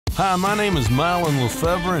Hi, my name is Mylon Le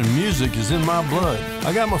Fevre, and music is in my blood.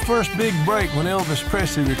 I got my first big break when Elvis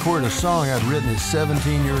Presley recorded a song I'd written at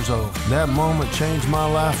 17 years old. That moment changed my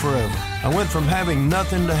life forever. I went from having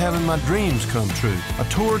nothing to having my dreams come true. I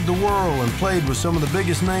toured the world and played with some of the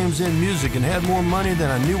biggest names in music and had more money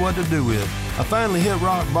than I knew what to do with. I finally hit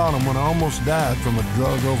rock bottom when I almost died from a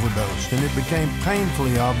drug overdose, and it became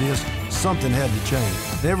painfully obvious something had to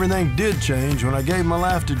change. Everything did change when I gave my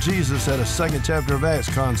life to Jesus at a Second Chapter of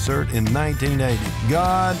Acts concert in 1980.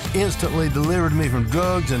 God instantly delivered me from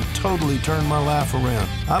drugs and totally turned my life around.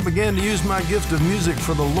 I began to use my gift of music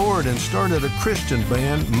for the Lord and started a Christian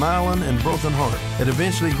band, Mylon and Broken Heart. It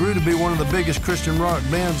eventually grew to be one of the biggest Christian rock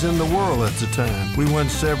bands in the world at the time. We won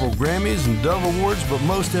several Grammys and Dove Awards, but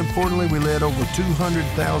most importantly, we led over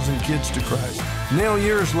 200,000 kids to Christ. Now,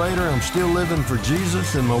 years later, I'm still living for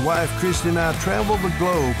Jesus, and my wife, Christy, and I travel the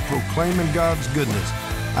globe proclaiming God's goodness.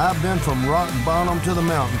 I've been from rock bottom to the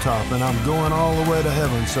mountaintop, and I'm going all the way to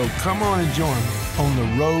heaven, so come on and join me on the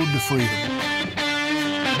road to freedom.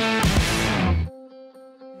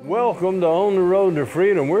 Welcome to On the Road to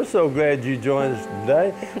Freedom. We're so glad you joined us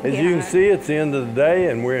today. As you can see, it's the end of the day,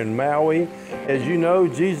 and we're in Maui. As you know,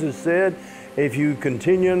 Jesus said, if you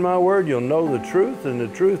continue in my word, you'll know the truth, and the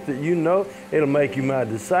truth that you know, it'll make you my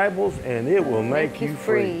disciples, and it will make you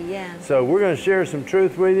free. Yeah. So we're going to share some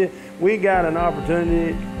truth with you. We got an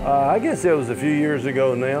opportunity, I guess it was a few years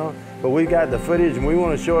ago now, but we got the footage, and we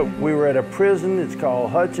want to show it. We were at a prison. It's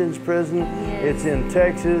called Hutchins Prison. Yes. It's in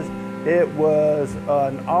Texas. It was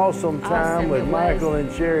an awesome time with Michael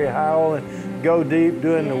and Sherry Howell and Go Deep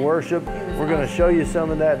doing the worship. We're going to show you some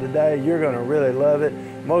of that today. You're going to really love it.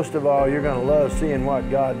 Most of all, you're going to love seeing what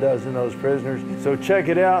God does in those prisoners. So check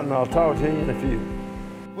it out, and I'll talk to you in a few.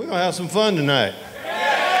 We're going to have some fun tonight.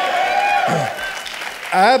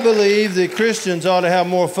 I believe that Christians ought to have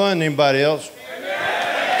more fun than anybody else.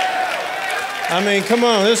 I mean, come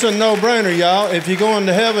on, this is a no-brainer, y'all. If you're going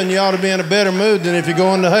to heaven, you ought to be in a better mood than if you're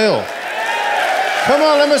going to hell. Come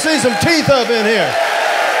on, let me see some teeth up in here.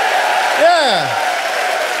 Yeah.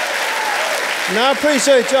 Now, I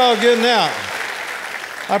appreciate y'all getting out.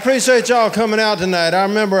 I appreciate y'all coming out tonight. I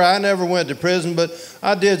remember I never went to prison, but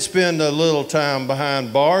I did spend a little time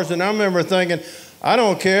behind bars, and I remember thinking, I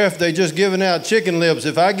don't care if they just giving out chicken lips.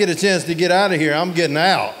 If I get a chance to get out of here, I'm getting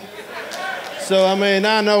out. So, I mean,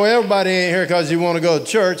 I know everybody ain't here because you want to go to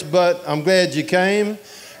church, but I'm glad you came.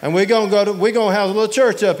 And we're going to have a little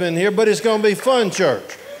church up in here, but it's going to be fun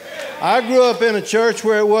church. I grew up in a church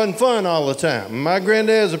where it wasn't fun all the time. My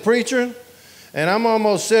granddad is a preacher, and I'm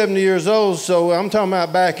almost 70 years old, so I'm talking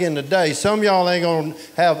about back in the day. Some of y'all ain't going to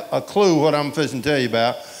have a clue what I'm fixing to tell you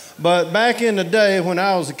about. But back in the day when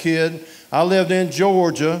I was a kid, I lived in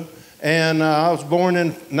Georgia, and I was born in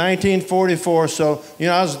 1944, so, you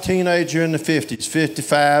know, I was a teenager in the 50s,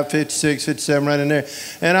 55, 56, 57, right in there.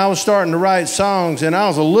 And I was starting to write songs, and I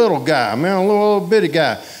was a little guy, man, a little bitty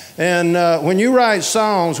guy. And when you write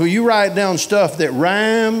songs, when you write down stuff that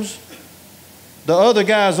rhymes, the other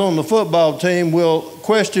guys on the football team will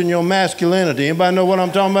question your masculinity. Anybody know what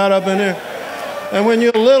I'm talking about up in there? And when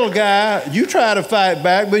you're a little guy, you try to fight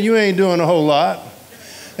back, but you ain't doing a whole lot.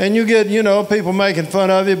 And you get, you know, people making fun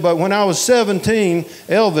of you. But when I was 17,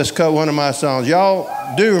 Elvis cut one of my songs.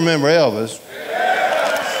 Y'all do remember Elvis.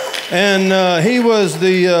 And he was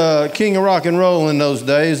the king of rock and roll in those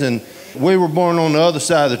days. And we were born on the other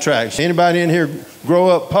side of the tracks. Anybody in here grow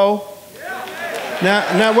up poor?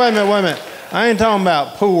 Now, wait a minute. I ain't talking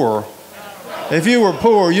about poor. If you were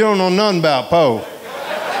poor, you don't know nothing about poor.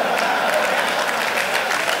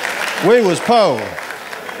 We was poor.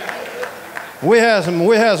 We had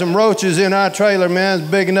some roaches in our trailer, man.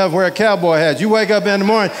 It's big enough to wear cowboy hats. You wake up in the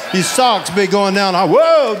morning, your socks be going down.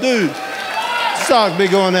 Whoa, dude. Socks be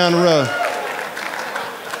going down the road.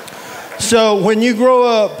 So when you grow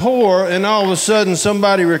up poor and all of a sudden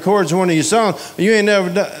somebody records one of your songs, you ain't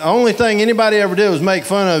never done, the only thing anybody ever did was make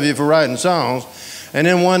fun of you for writing songs. And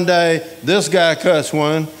then one day, this guy cuts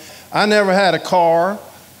one. I never had a car.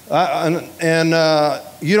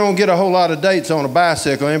 You don't get a whole lot of dates on a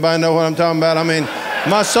bicycle. Anybody know what I'm talking about? I mean,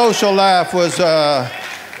 my social life was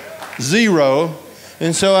zero.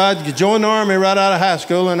 And so I joined the Army right out of high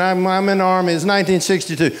school, and I'm in the Army. It's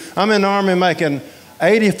 1962. I'm in the Army making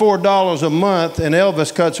 $84 a month, and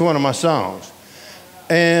Elvis cuts one of my songs.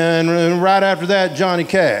 And right after that, Johnny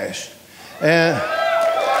Cash. And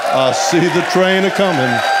I see the train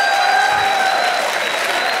a-coming.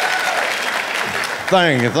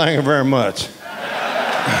 Thank you very much.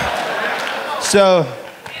 So,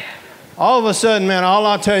 all of a sudden, man, all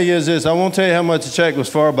I'll tell you is this. I won't tell you how much the check was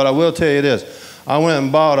for, but I will tell you this. I went and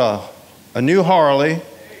bought a new Harley.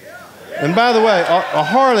 And by the way, a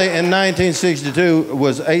Harley in 1962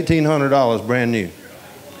 was $1,800 brand new.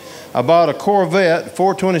 I bought a Corvette,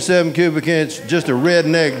 427 cubic inch, just a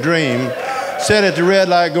redneck dream. Sat at the red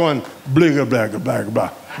light going, bligga, blagga, blagga,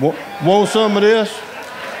 blah. Want some of this?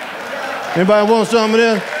 Anybody want some of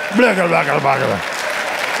this? Bligga, blagga, blagga.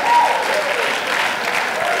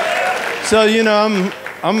 So, you know,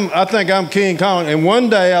 I think I'm King Kong. And one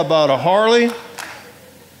day I bought a Harley,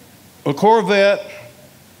 a Corvette,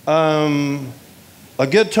 a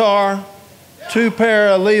guitar, 2 pair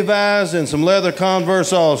of Levi's, and some leather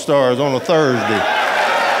Converse All-Stars on a Thursday.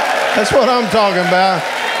 That's what I'm talking about.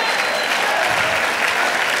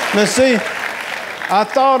 Now see, I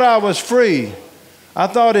thought I was free. I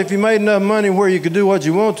thought if you made enough money where you could do what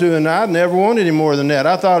you want to, and I never wanted any more than that.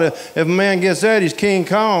 I thought if a man gets that, he's King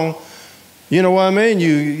Kong. You know what I mean?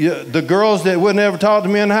 The girls that wouldn't ever talk to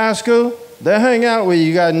me in high school, they hang out with you.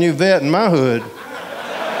 You got a new vet in my hood.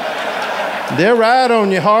 They'll ride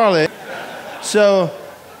on your Harley. So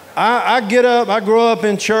I get up, I grow up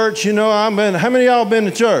in church, you know. How many of y'all been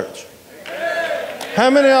to church? How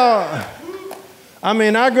many of y'all? I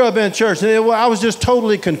mean, I grew up in church, and I was just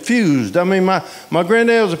totally confused. I mean, my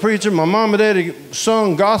granddad was a preacher, my mom and daddy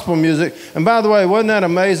sung gospel music. And by the way, wasn't that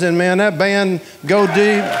amazing, man? That band, Go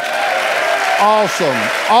Deep, awesome,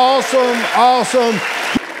 awesome, awesome.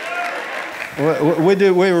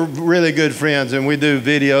 We're really good friends, and we do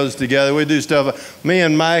videos together. We do stuff. Me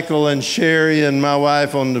and Michael and Sherry and my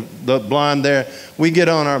wife on the blonde there, we get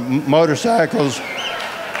on our motorcycles.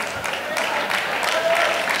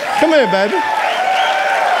 Come here, baby.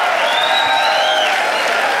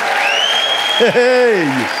 Hey.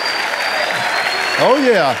 Oh,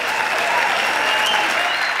 yeah.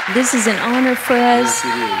 This is an honor for us,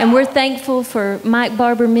 and we're thankful for Mike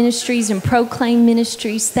Barber Ministries and Proclaim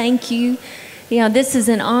Ministries. Thank you. You know, this is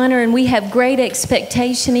an honor, and we have great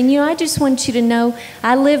expectation. And, you know, I just want you to know,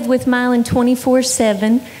 I live with Mylon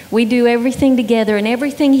 24/7. We do everything together, and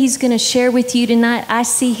everything he's going to share with you tonight, I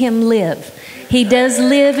see him live. He does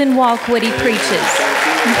live and walk what he preaches.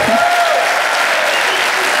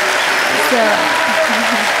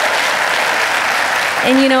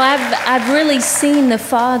 And you know, I've really seen the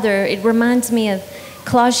Father. It reminds me of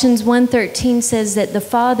Colossians 1:13 says that the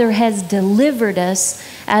Father has delivered us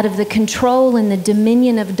out of the control and the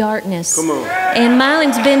dominion of darkness. Come on. And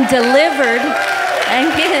Mylon's been delivered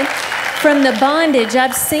from the bondage.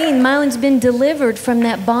 I've seen Mylon's been delivered from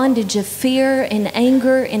that bondage of fear and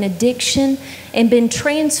anger and addiction, and been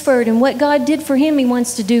transferred. And what God did for him, he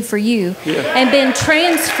wants to do for you. Yeah. And been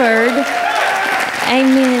transferred,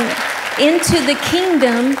 amen, into the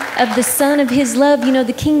kingdom of the Son of his love. You know,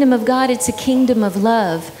 the kingdom of God, it's a kingdom of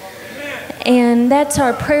love. And that's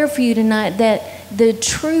our prayer for you tonight, that the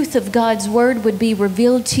truth of God's word would be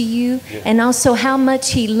revealed to you, and also how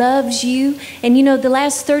much he loves you. And you know, the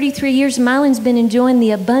last 33 years, Mylon's been enjoying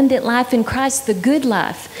the abundant life in Christ, the good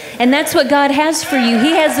life. And that's what God has for you.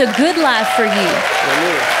 He has a good life for you.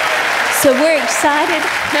 So we're excited.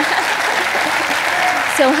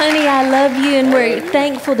 So honey, I love you, and we're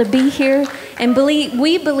thankful to be here. And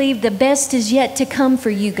we believe the best is yet to come for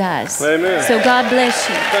you guys. Amen. So God bless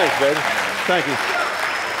you. Thanks, baby. Thank you.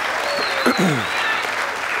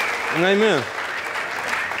 Amen.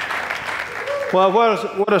 Well,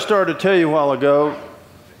 what I started to tell you a while ago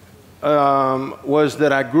was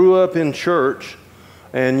that I grew up in church,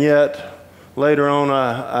 and yet later on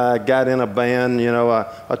I got in a band. You know,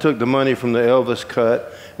 I took the money from the Elvis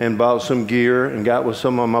cut and bought some gear and got with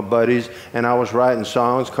some of my buddies, and I was writing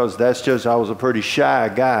songs, because I was a pretty shy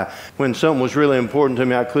guy. When something was really important to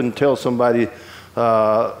me, I couldn't tell somebody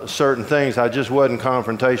certain things. I just wasn't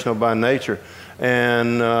confrontational by nature.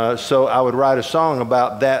 And so I would write a song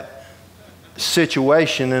about that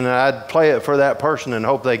situation, and I'd play it for that person and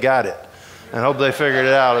hope they got it, and hope they figured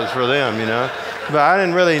it out as for them, you know. But I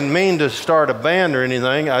didn't really mean to start a band or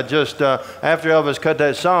anything. I just, after Elvis cut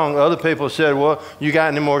that song, other people said, well, you got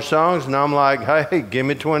any more songs? And I'm like, hey, give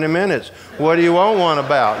me 20 minutes. What do you want one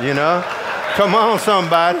about, you know? Come on,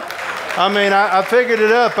 somebody. I mean, I figured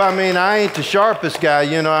it up. I mean, I ain't the sharpest guy,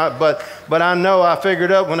 you know, but I know I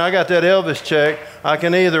figured up when I got that Elvis check, I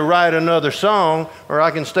can either write another song or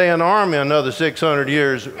I can stay in the Army another 600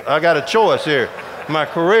 years. I got a choice here. My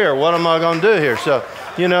career, what am I going to do here? So,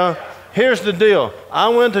 you know, here's the deal. I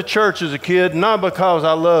went to church as a kid, not because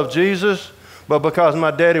I loved Jesus, but because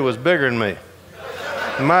my daddy was bigger than me.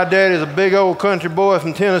 My daddy's a big old country boy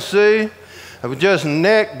from Tennessee. With just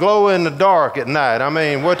neck glow in the dark at night. I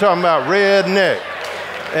mean, we're talking about red neck.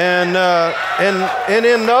 And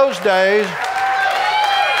in those days,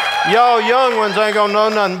 y'all young ones ain't gonna know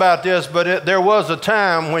nothing about this, but there was a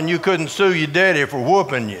time when you couldn't sue your daddy for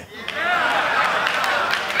whooping you.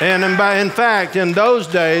 And in fact, in those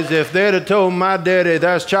days, if they'd have told my daddy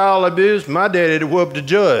that's child abuse, my daddy would have whooped the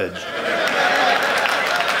judge.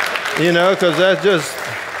 You know, because that's just,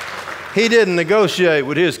 he didn't negotiate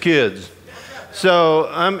with his kids. So,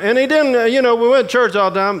 and he didn't, you know, we went to church all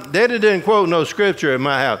the time. Daddy didn't quote no scripture in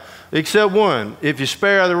my house, except one. If you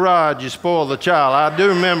spare the rod, you spoil the child. I do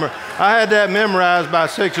remember, I had that memorized by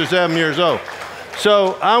 6 or 7 years old.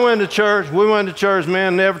 So I went to church, we went to church,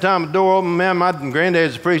 man, and every time the door opened, man, my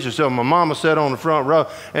granddad's a preacher, so my mama sat on the front row,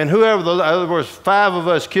 and whoever, there was 5 of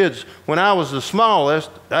us kids, when I was the smallest,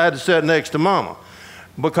 I had to sit next to mama.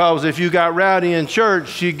 Because if you got rowdy in church,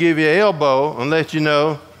 she'd give you an elbow and let you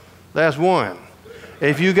know that's one.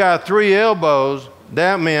 If you got 3 elbows,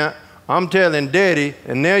 that meant, I'm telling daddy,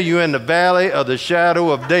 and now you're in the valley of the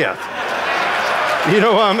shadow of death. You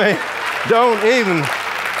know what I mean? Don't even...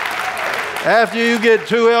 After you get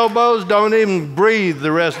 2 elbows, don't even breathe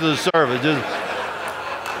the rest of the service. Just...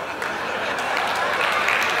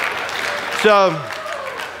 So,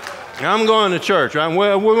 I'm going to church, right?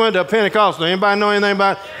 We went to a Pentecostal. Anybody know anything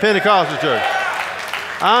about Pentecostal church?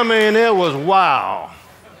 I mean, it was wow.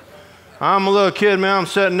 I'm a little kid, man. I'm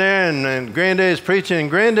sitting there, and Granddaddy's preaching, and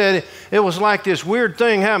Granddaddy, it was like this weird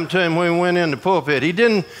thing happened to him when he went in the pulpit. He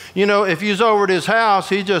didn't, you know, if he was over at his house,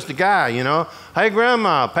 he's just a guy, you know. Hey,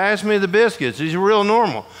 Grandma, pass me the biscuits. He's real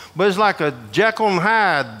normal. But it's like a Jekyll and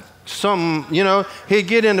Hyde, something, you know. He'd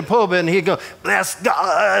get in the pulpit, and he'd go, bless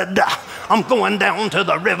God, I'm going down to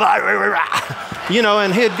the river. You know,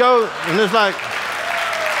 and he'd go, and it's like,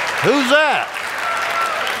 who's that?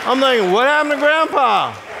 I'm thinking, what happened to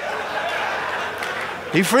Grandpa?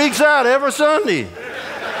 He freaks out every Sunday.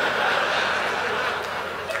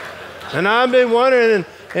 And I'd be wondering,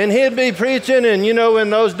 and he'd be preaching, and you know, in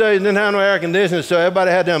those days, didn't have no air conditioning, so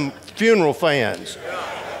everybody had them funeral fans.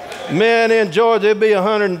 Man, in Georgia, it'd be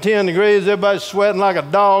 110 degrees, everybody's sweating like a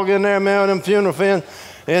dog in there, man, with them funeral fans.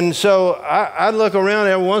 And so I'd look around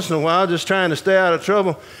every once in a while, just trying to stay out of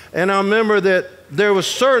trouble. And I remember that there was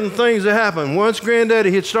certain things that happened. Once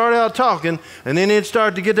Granddaddy, he'd start out talking, and then he'd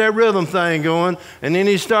start to get that rhythm thing going, and then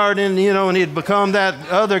he'd start in, you know, and he'd become that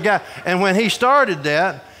other guy. And when he started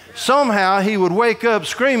that, somehow he would wake up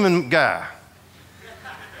screaming guy.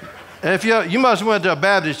 If you must have went to a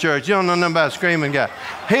Baptist church, you don't know nothing about screaming guy.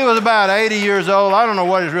 He was about 80 years old. I don't know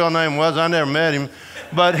what his real name was. I never met him.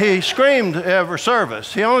 But he screamed every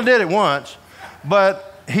service. He only did it once,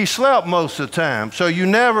 but he slept most of the time. So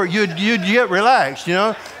you'd get relaxed, you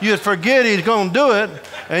know. You'd forget he's going to do it,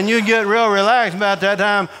 and you'd get real relaxed about that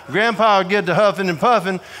time. Grandpa would get to huffing and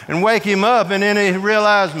puffing and wake him up, and then he'd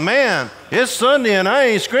realize, man, it's Sunday and I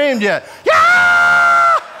ain't screamed yet.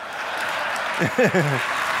 Yeah!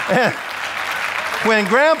 And when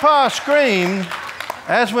Grandpa screamed,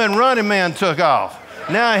 that's when Running Man took off.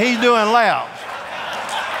 Now he's doing laps.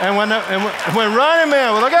 And when Running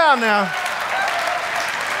Man, well, look out now.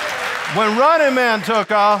 When Running Man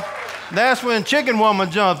took off, that's when Chicken Woman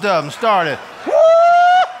jumped up and started. Woo!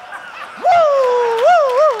 Woo! Woo!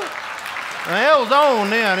 Woo! And it was on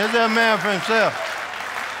then. It's that man for himself.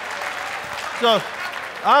 So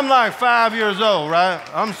I'm like 5 years old, right?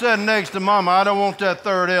 I'm sitting next to Mama. I don't want that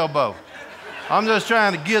 3rd elbow. I'm just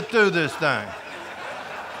trying to get through this thing.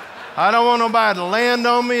 I don't want nobody to land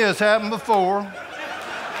on me. It's happened before.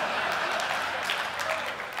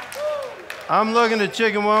 I'm looking at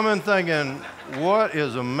Chicken Woman thinking, what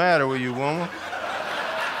is the matter with you, woman?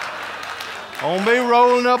 Don't be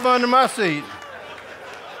rolling up under my seat.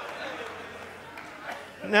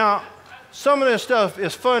 Now, some of this stuff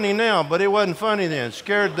is funny now, but it wasn't funny then. It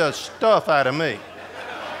scared the stuff out of me.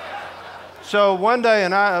 So one day,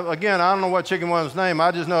 and I don't know what Chicken Woman's name,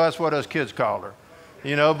 I just know that's what us kids called her,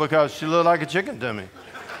 you know, because she looked like a chicken to me.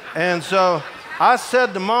 And so I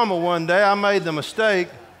said to Mama one day, I made the mistake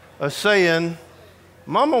of saying,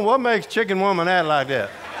 Mama, what makes Chicken Woman act like that?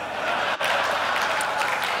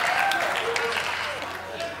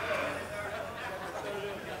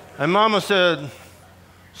 And Mama said,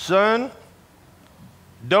 son,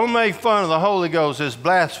 don't make fun of the Holy Ghost, it's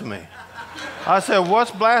blasphemy. I said,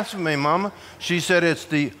 what's blasphemy, Mama? She said, it's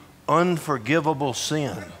the unforgivable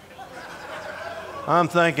sin. I'm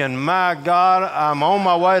thinking, my God, I'm on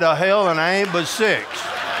my way to hell and I ain't but 6.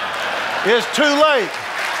 It's too late.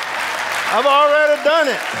 I've already done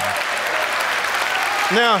it.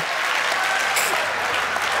 Now,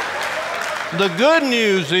 the good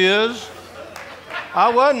news is, I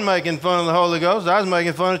wasn't making fun of the Holy Ghost, I was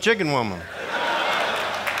making fun of Chicken Woman.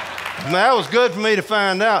 Now, that was good for me to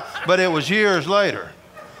find out, but it was years later.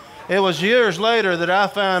 It was years later that I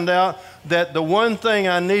found out that the one thing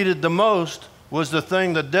I needed the most was the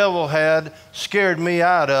thing the devil had scared me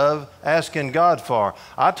out of asking God for.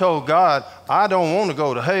 I told God, I don't want to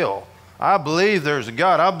go to hell. I believe there's a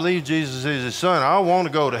God. I believe Jesus is his son. I want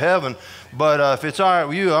to go to heaven. But if it's all right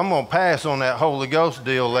with you, I'm going to pass on that Holy Ghost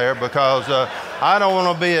deal there, because I don't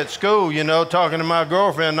want to be at school, you know, talking to my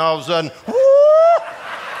girlfriend, and all of a sudden, woo,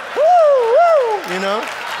 woo, woo, you know.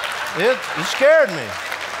 It scared me.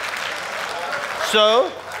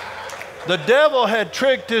 So the devil had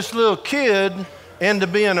tricked this little kid into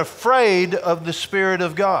being afraid of the Spirit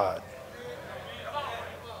of God.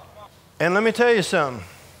 And let me tell you something.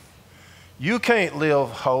 You can't live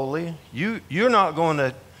holy. You're not going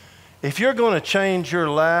to, if you're going to change your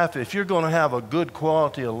life, if you're going to have a good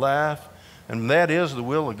quality of life, and that is the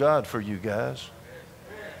will of God for you guys.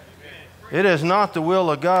 It is not the will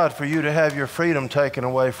of God for you to have your freedom taken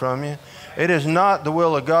away from you. It is not the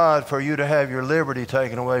will of God for you to have your liberty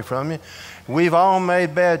taken away from you. We've all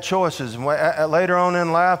made bad choices. Later on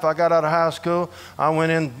in life, I got out of high school. I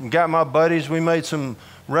went in and got my buddies. We made some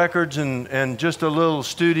records and just a little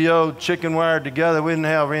studio, chicken wired together. We didn't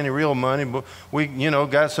have any real money, but we, you know,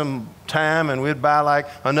 got some time, and we'd buy like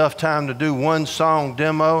enough time to do one song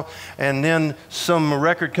demo. And then some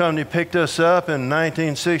record company picked us up in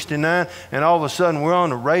 1969, and all of a sudden we're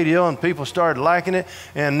on the radio and people started liking it.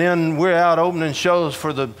 And then we're out opening shows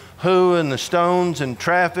for the Who and the Stones and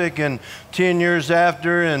Traffic and 10 Years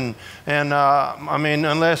After. And I mean,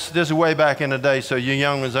 unless this is way back in the day, so you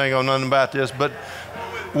young ones ain't gonna know nothing about this, but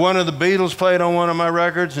one of the Beatles played on one of my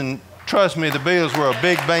records, and trust me, the Beatles were a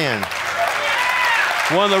big band.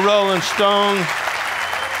 One of the Rolling Stones,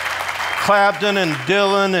 Clapton and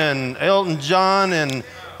Dylan and Elton John and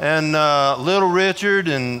Little Richard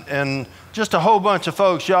and just a whole bunch of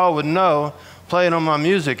folks y'all would know playing on my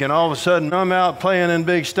music. And all of a sudden I'm out playing in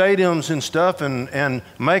big stadiums and stuff and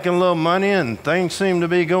making a little money, and things seem to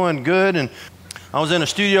be going good. And I was in a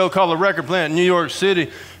studio called the Record Plant in New York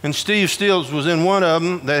City, and Steve Stills was in one of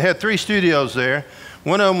them. They had 3 studios there.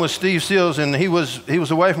 One of them was Steve Stills, and he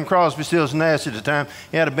was away from Crosby, Stills, Nash at the time.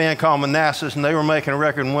 He had a band called Manassas, and they were making a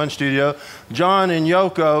record in one studio. John Lennon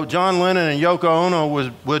and Yoko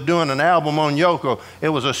Ono were doing an album on Yoko. It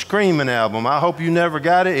was a screaming album. I hope you never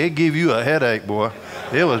got it. It gave you a headache, boy.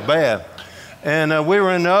 It was bad. And we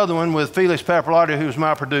were in the other one with Felix Pappalardi, who was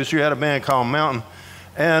my producer. He had a band called Mountain.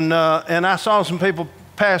 And I saw some people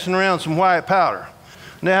passing around some white powder.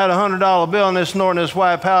 And they had a $100 bill, and they're snorting this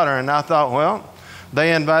white powder. And I thought, well,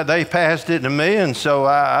 they passed it to me, and so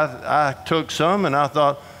I took some, and I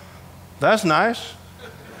thought, that's nice.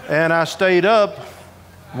 And I stayed up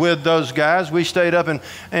with those guys. We stayed up,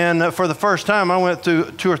 and for the first time, I went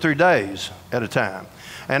through 2 or 3 days at a time.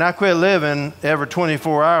 And I quit living every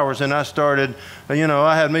 24 hours, and I started, you know,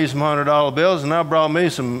 I had me some $100 bills, and I brought me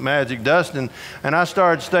some magic dust, and I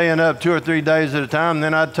started staying up 2 or 3 days at a time. And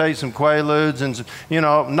then I'd take some Quaaludes and, you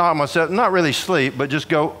know, knock myself, not really sleep, but just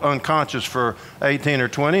go unconscious for 18 or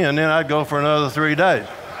 20, and then I'd go for another 3 days.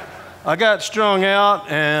 I got strung out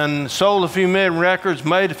and sold a few million records,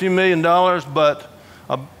 made a few $1 million, but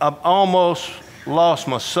I almost lost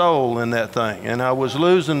my soul in that thing, and I was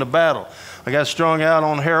losing the battle. I got strung out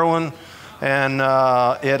on heroin, and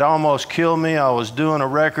it almost killed me. I was doing a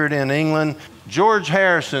record in England. George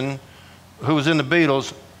Harrison, who was in the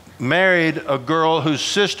Beatles, married a girl whose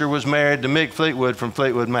sister was married to Mick Fleetwood from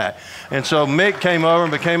Fleetwood Mac. And so Mick came over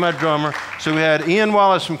and became my drummer. So we had Ian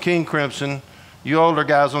Wallace from King Crimson. You older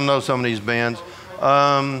guys will know some of these bands.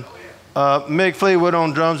 Mick Fleetwood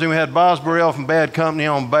on drums, and we had Boz Burrell from Bad Company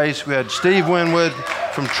on bass. We had Steve Winwood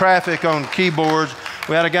from Traffic on keyboards.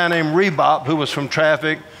 We had a guy named Rebop who was from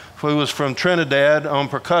Traffic, who was from Trinidad on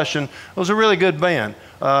percussion. It was a really good band.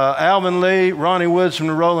 Alvin Lee, Ronnie Woods from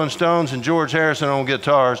the Rolling Stones, and George Harrison on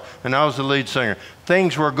guitars, and I was the lead singer.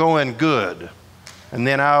 Things were going good, and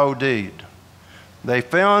then I OD'd. They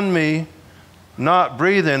found me not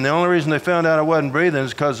breathing. The only reason they found out I wasn't breathing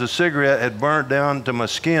is because the cigarette had burnt down to my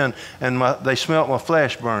skin, and they smelt my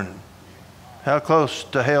flesh burning. How close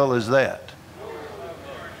to hell is that?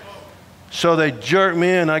 So they jerked me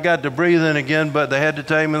in. I got to breathe in again, but they had to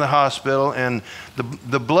take me to the hospital, and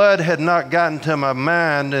the blood had not gotten to my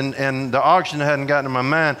mind, and the oxygen hadn't gotten to my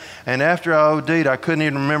mind. And after I OD'd, I couldn't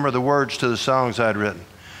even remember the words to the songs I'd written.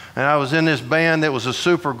 And I was in this band that was a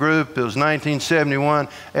super group. It was 1971.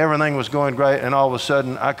 Everything was going great, and all of a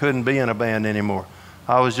sudden, I couldn't be in a band anymore.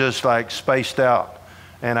 I was just like spaced out,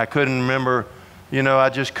 and I couldn't remember, you know, I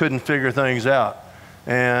just couldn't figure things out.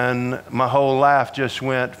 And my whole life just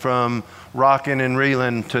went from rocking and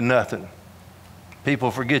reeling to nothing.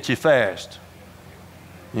 People forget you fast.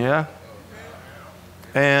 Yeah?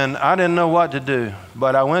 And I didn't know what to do,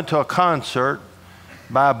 but I went to a concert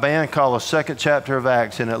by a band called The Second Chapter of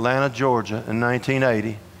Acts in Atlanta, Georgia in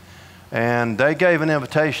 1980. And they gave an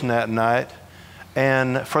invitation that night.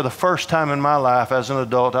 And for the first time in my life as an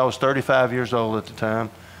adult, I was 35 years old at the time,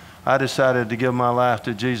 I decided to give my life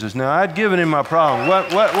to Jesus. Now, I'd given him my problem.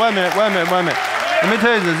 Wait a minute. Let me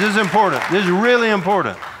tell you this. This is important. This is really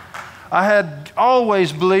important. I had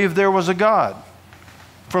always believed there was a God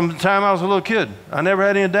from the time I was a little kid. I never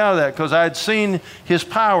had any doubt of that because I had seen his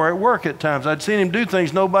power at work at times. I'd seen him do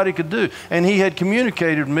things nobody could do. And he had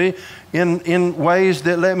communicated with me in ways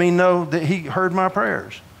that let me know that he heard my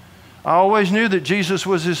prayers. I always knew that Jesus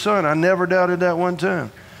was his son. I never doubted that one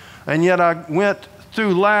time. And yet I went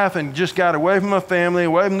through life and just got away from my family,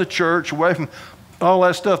 away from the church, away from all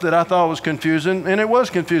that stuff that I thought was confusing. And it was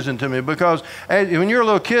confusing to me because when you're a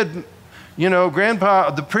little kid, you know,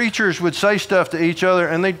 the preachers would say stuff to each other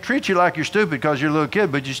and they treat you like you're stupid because you're a little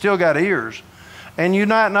kid, but you still got ears. And you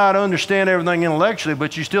might not understand everything intellectually,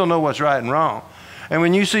 but you still know what's right and wrong. And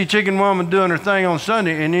when you see Chicken Woman doing her thing on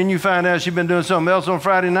Sunday and then you find out she's been doing something else on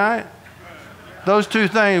Friday night, those two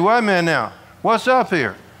things, wait a minute now, what's up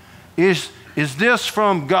here? Is this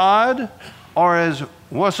from God or is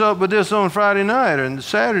what's up with this on Friday night and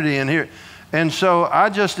Saturday and here? And so I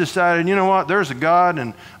just decided, you know what, there's a God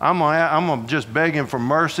and I'm gonna just beg him for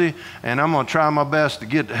mercy and I'm gonna try my best to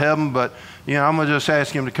get to heaven, but you know, I'm gonna just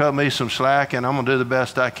ask him to cut me some slack and I'm gonna do the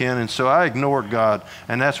best I can. And so I ignored God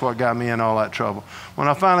and that's what got me in all that trouble. When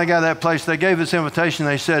I finally got that place, they gave this invitation.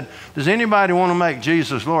 They said, does anybody want to make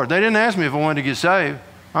Jesus Lord? They didn't ask me if I wanted to get saved.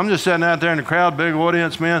 I'm just sitting out there in the crowd, big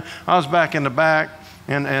audience, man. I was back in the back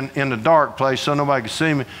and in the dark place so nobody could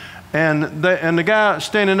see me. And the guy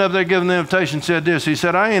standing up there giving the invitation said this. He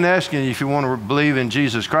said, I ain't asking you if you want to believe in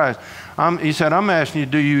Jesus Christ. He said, I'm asking you,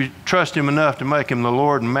 do you trust him enough to make him the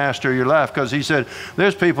Lord and master of your life? Because he said,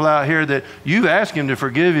 there's people out here that you've asked him to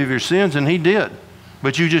forgive you of your sins, and he did.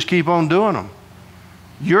 But you just keep on doing them.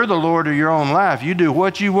 You're the Lord of your own life. You do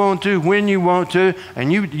what you want to, when you want to,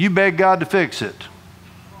 and you beg God to fix it.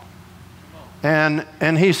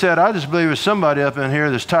 And he said, I just believe there's somebody up in here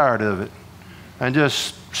that's tired of it and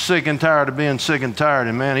just sick and tired of being sick and tired.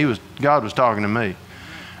 And man, God was talking to me.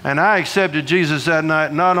 And I accepted Jesus that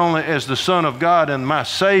night, not only as the Son of God and my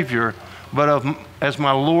Savior, but as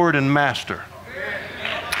my Lord and Master.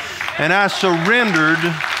 And I surrendered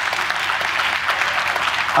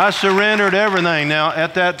everything. Now,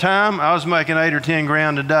 at that time, I was making 8 or 10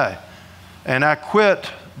 grand a day. And I quit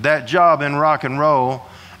that job in rock and roll,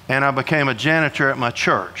 and I became a janitor at my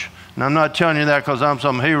church. And I'm not telling you that because I'm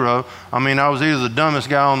some hero. I mean, I was either the dumbest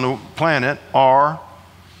guy on the planet or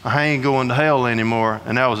I ain't going to hell anymore,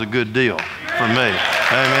 and that was a good deal for me.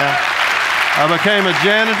 Amen. I became a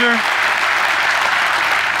janitor.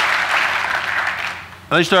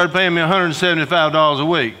 They started paying me $175 a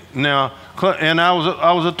week. Now, and I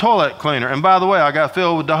was a toilet cleaner. And by the way, I got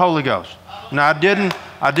filled with the Holy Ghost. Now, I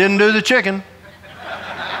didn't do the chicken.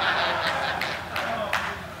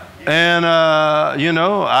 And, you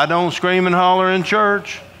know, I don't scream and holler in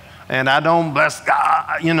church. And I don't bless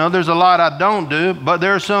God. You know, there's a lot I don't do. But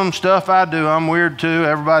there's some stuff I do. I'm weird too.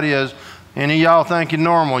 Everybody is. Any of y'all think you're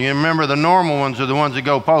normal. You remember the normal ones are the ones that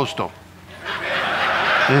go postal.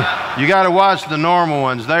 You got to watch the normal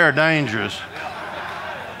ones. They are dangerous.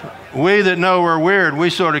 We that know we're weird, we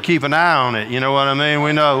sort of keep an eye on it. You know what I mean?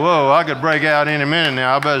 We know, whoa, I could break out any minute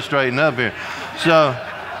now. I better straighten up here. So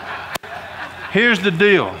here's the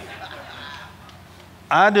deal.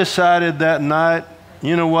 I decided that night,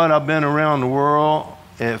 you know what? I've been around the world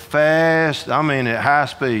at high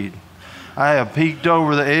speed. I have peeked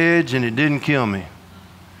over the edge and it didn't kill me.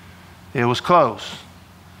 It was close,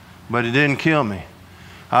 but it didn't kill me.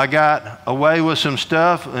 I got away with some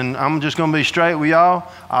stuff, and I'm just going to be straight with y'all.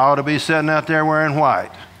 I ought to be sitting out there wearing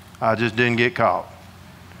white. I just didn't get caught.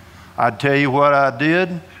 I'd tell you what I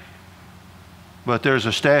did, but there's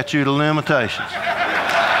a statute of limitations.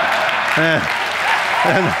 And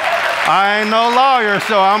I ain't no lawyer,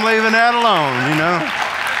 so I'm leaving that alone, you know.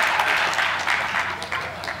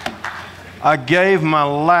 I gave my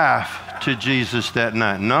life to Jesus that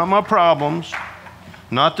night. Not my problems,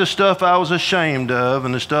 not the stuff I was ashamed of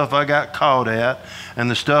and the stuff I got caught at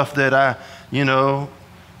and the stuff that I, you know,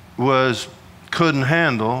 couldn't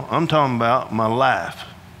handle. I'm talking about my life.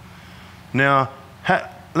 Now,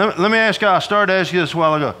 let me ask y'all, I started asking you this a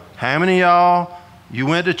while ago. How many of y'all, you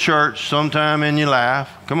went to church sometime in your life?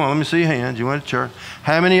 Come on, let me see your hands. You went to church.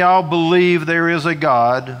 How many of y'all believe there is a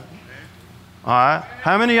God? All right.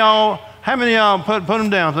 How many of y'all, put them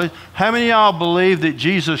down, please. How many of y'all believe that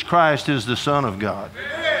Jesus Christ is the Son of God?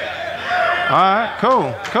 All right,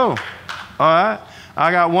 cool. All right.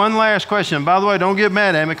 I got one last question. By the way, don't get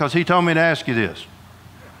mad at me because he told me to ask you this.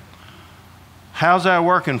 How's that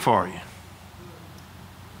working for you?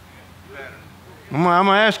 I'm going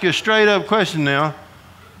to ask you a straight up question now.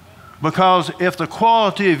 Because if the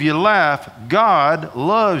quality of your life, God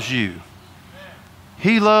loves you.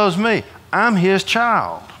 He loves me. I'm His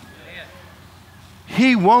child.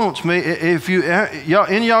 He wants me. If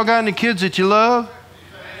any of y'all got any kids that you love?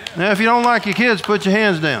 Now, if you don't like your kids, put your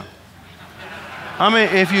hands down. I mean,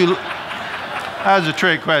 if you... That was a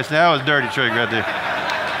trick question. That was a dirty trick right there.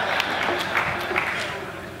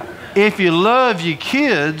 If you love your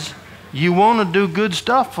kids, you want to do good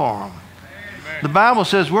stuff for them. The Bible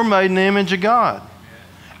says we're made in the image of God.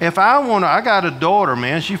 If I got a daughter,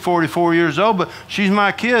 man, she's 44 years old, but she's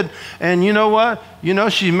my kid. And you know what? You know,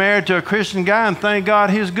 she's married to a Christian guy, and thank God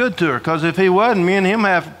he's good to her. Because if he wasn't, me and him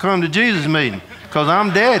have to come to Jesus meeting. Because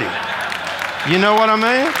I'm daddy. You know what I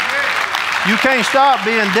mean? You can't stop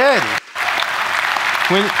being daddy.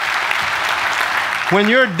 When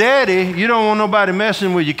you're daddy, you don't want nobody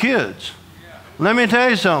messing with your kids. Let me tell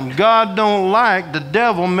you something. God don't like the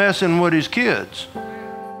devil messing with his kids.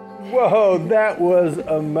 Whoa, that was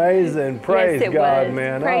amazing. Praise God,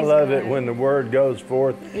 man. I love it when the word goes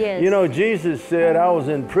forth. Yes. You know, Jesus said, I was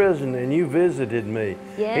in prison and you visited me.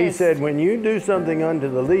 Yes. He said, when you do something unto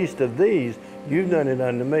the least of these, you've done it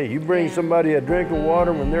unto me. You bring somebody a drink of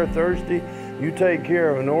water when they're thirsty. You take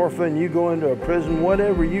care of an orphan. You go into a prison.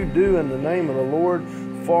 Whatever you do in the name of the Lord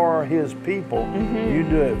for His people, you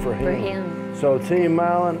do it for Him. So Team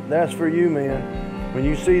Mylon, that's for you, man. When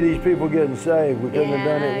you see these people getting saved, we couldn't have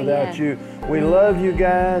done it without you. We love you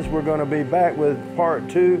guys. We're going to be back with part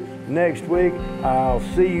 2 next week. I'll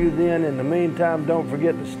see you then. In the meantime, don't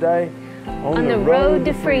forget to stay on the road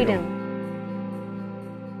to freedom.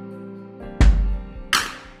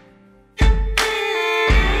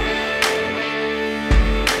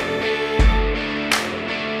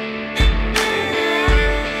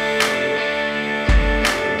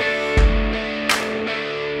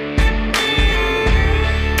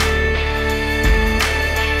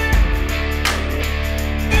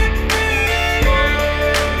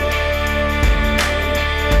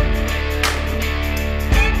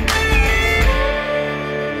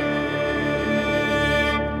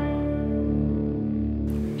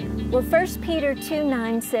 Well, 1 Peter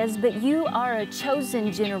 2:9 says, but you are a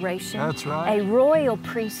chosen generation, That's right. a royal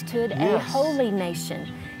priesthood, a holy nation,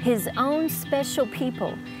 His own special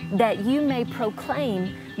people, that you may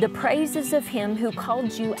proclaim the praises of Him who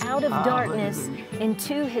called you out of darkness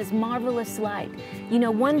into His marvelous light. You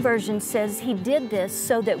know, one version says He did this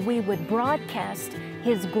so that we would broadcast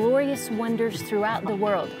His glorious wonders throughout the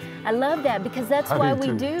world. I love that because that's why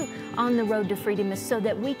we do On the Road to Freedom, is so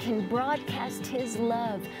that we can broadcast His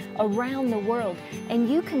love around the world. And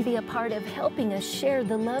you can be a part of helping us share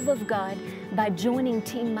the love of God by joining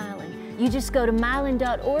Team Mylon. You just go to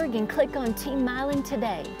mylon.org and click on Team Mylon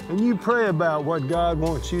today. And you pray about what God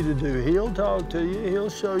wants you to do. He'll talk to you. He'll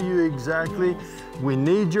show you exactly. We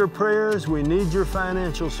need your prayers. We need your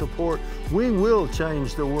financial support. We will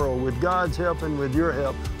change the world with God's help and with your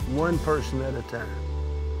help, one person at a time.